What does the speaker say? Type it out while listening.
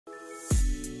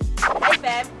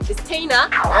fam, it's Tina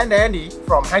and Andy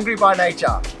from Hungry by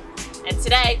Nature. And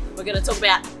today we're going to talk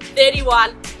about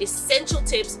 31 essential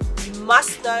tips you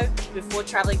must know before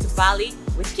traveling to Bali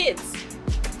with kids.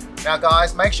 Now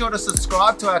guys, make sure to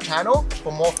subscribe to our channel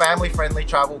for more family-friendly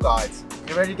travel guides.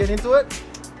 You ready to get into it?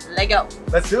 Let's go.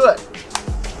 Let's do it.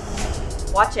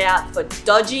 Watch out for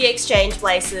dodgy exchange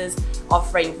places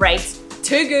offering rates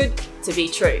too good to be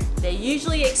true. They're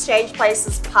usually exchange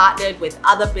places partnered with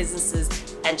other businesses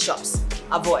and shops.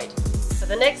 Avoid. For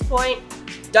the next point,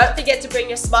 don't forget to bring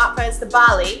your smartphones to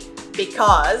Bali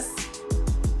because...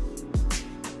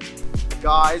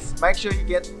 Guys, make sure you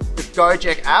get the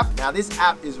Gojek app. Now this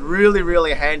app is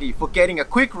really handy for getting a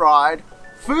quick ride,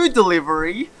 food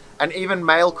delivery, and even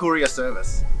mail courier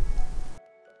service.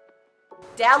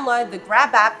 Download the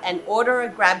Grab app and order a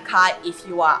Grab car if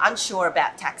you are unsure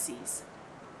about taxis.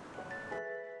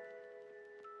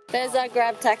 There's our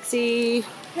Grab taxi.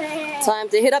 Time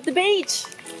to hit up the beach.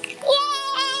 Yay!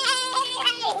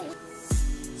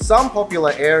 Some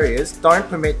popular areas don't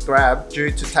permit Grab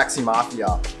due to taxi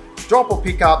mafia. Drop or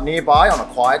pick up nearby on a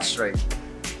quiet street.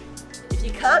 If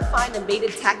you can't find a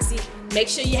metered taxi, make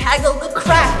sure you haggle the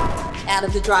crap out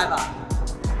of the driver.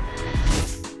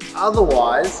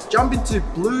 Otherwise, jump into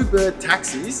Bluebird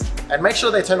taxis and make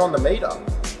sure they turn on the meter.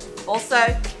 Also,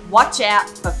 watch out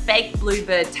for fake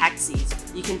Bluebird taxis.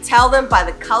 You can tell them by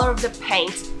the color of the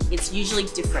paint, it's usually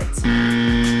different.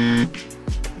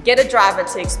 Get a driver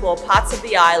to explore parts of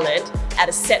the island at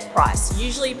a set price,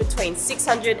 usually between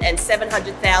 600 and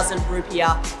 700,000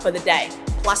 rupiah for the day,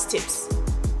 plus tips.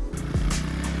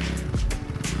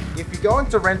 If you're going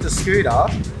to rent a scooter,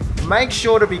 make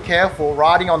sure to be careful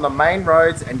riding on the main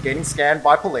roads and getting scanned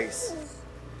by police.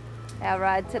 Our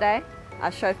ride today,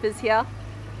 our chauffeur's here.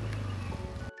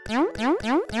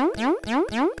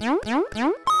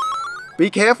 Be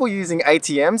careful using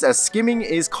ATMs as skimming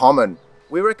is common.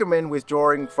 We recommend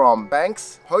withdrawing from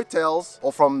banks, hotels,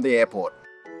 or from the airport.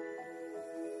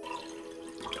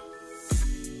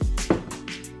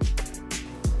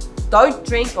 Don't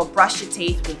drink or brush your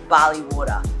teeth with barley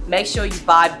water. Make sure you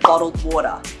buy bottled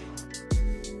water.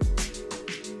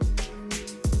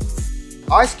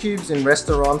 Ice cubes in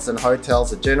restaurants and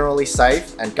hotels are generally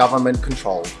safe and government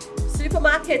controlled.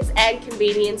 Supermarkets and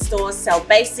convenience stores sell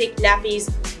basic nappies,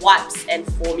 wipes and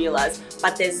formulas,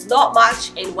 but there's not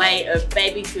much in way of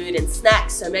baby food and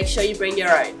snacks, so make sure you bring your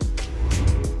own.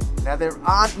 Now there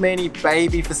aren't many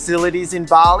baby facilities in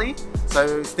Bali,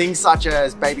 so things such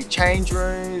as baby change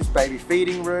rooms, baby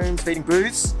feeding rooms, feeding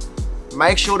booths,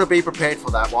 make sure to be prepared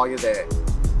for that while you're there.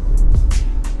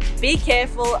 Be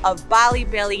careful of Bali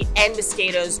belly and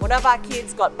mosquitoes. One of our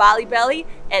kids got Bali belly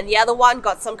and the other one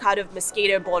got some kind of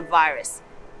mosquito-borne virus.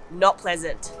 Not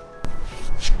pleasant.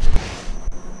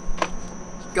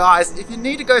 Guys, if you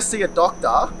need to go see a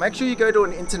doctor, make sure you go to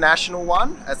an international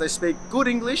one as they speak good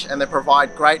English and they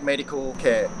provide great medical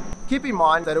care. Keep in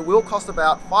mind that it will cost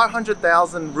about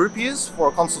 500,000 rupees for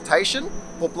a consultation.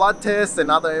 For blood tests and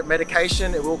other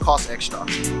medication, it will cost extra.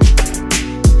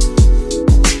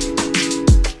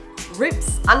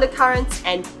 Rips, undercurrents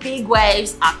and big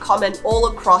waves are common all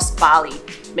across Bali.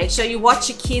 Make sure you watch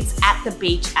your kids at the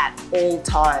beach at all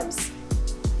times.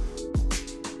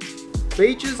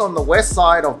 Beaches on the west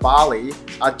side of Bali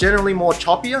are generally more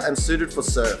choppier and suited for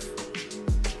surf.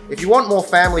 If you want more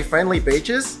family-friendly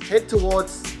beaches, head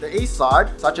towards the east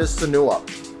side, such as Surya.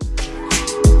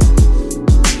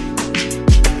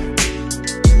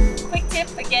 Quick tip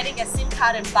for getting a SIM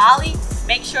card in Bali,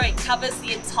 make sure it covers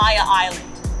the entire island.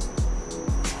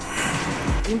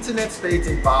 Internet speeds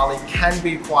in Bali can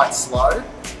be quite slow,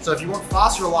 so if you want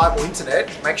fast, reliable internet,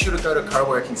 make sure to go to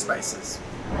co-working spaces.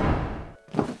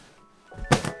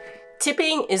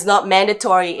 Tipping is not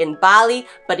mandatory in Bali,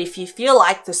 but if you feel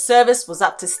like the service was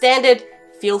up to standard,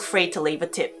 feel free to leave a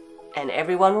tip, and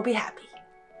everyone will be happy.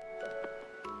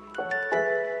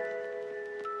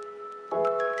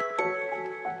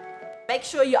 Make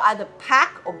sure you either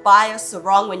pack or buy a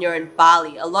sarong when you're in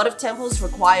Bali. A lot of temples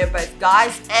require both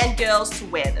guys and girls to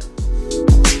wear them.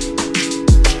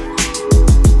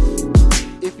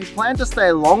 If you plan to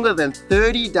stay longer than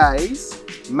 30 days,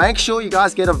 make sure you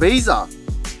guys get a visa.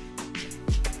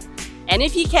 And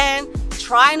if you can,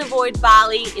 try and avoid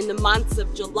Bali in the months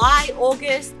of July,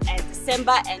 August, and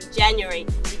December and January,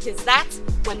 because that's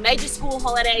when major school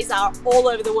holidays are all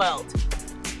over the world.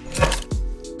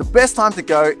 The best time to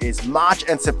go is March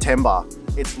and September.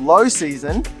 It's low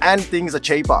season and things are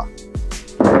cheaper.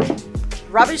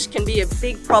 Rubbish can be a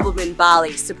big problem in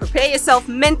Bali, so prepare yourself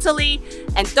mentally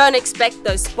and don't expect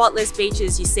those spotless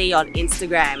beaches you see on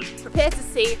Instagram. Prepare to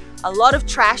see a lot of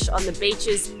trash on the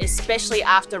beaches, especially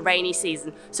after rainy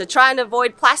season. So try and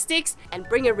avoid plastics and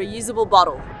bring a reusable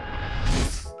bottle.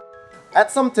 At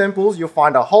some temples, you'll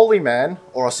find a holy man,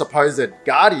 or a supposed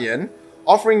guardian,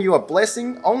 offering you a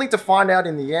blessing only to find out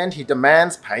in the end he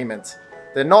demands payment.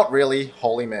 They're not really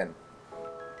holy men.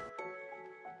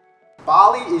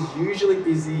 Bali is usually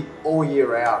busy all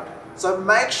year round, so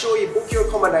make sure you book your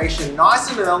accommodation nice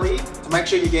and early to make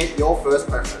sure you get your first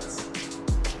preference.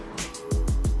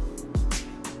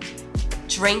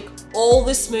 Drink all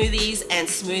the smoothies and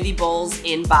smoothie bowls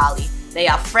in Bali. They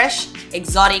are fresh,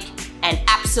 exotic, and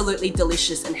absolutely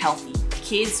delicious and healthy.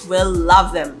 Kids will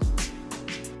love them.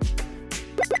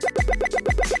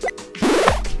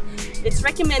 It's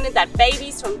recommended that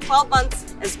babies from 12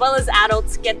 months as well as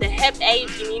adults get the Hep A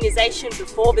immunization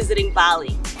before visiting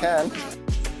Bali. Can.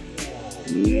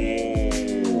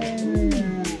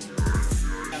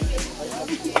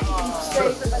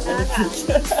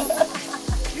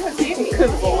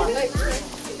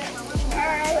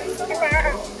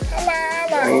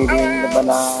 Eating the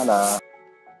banana.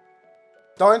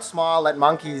 Don't smile at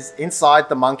monkeys inside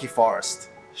the monkey forest.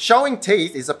 Showing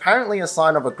teeth is apparently a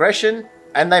sign of aggression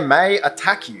and they may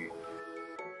attack you.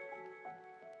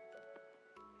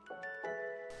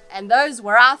 And those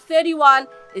were our 31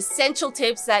 essential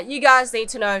tips that you guys need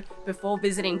to know before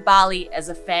visiting Bali as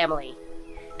a family.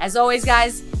 As always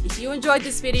guys, if you enjoyed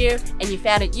this video and you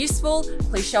found it useful,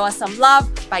 please show us some love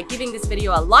by giving this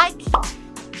video a like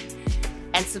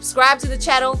and subscribe to the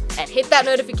channel and hit that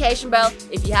notification bell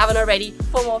if you haven't already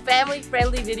for more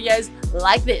family-friendly videos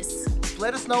like this.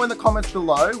 Let us know in the comments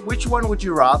below, which one would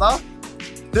you rather?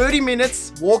 30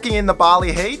 minutes walking in the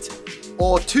Bali heat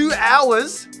or 2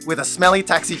 hours with a smelly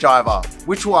taxi driver?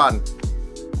 Which one?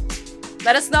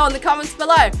 Let us know in the comments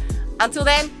below. Until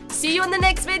then, see you in the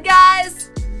next vid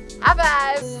guys! High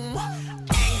five!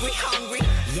 Angry, hungry,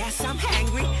 yes I'm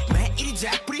hangry.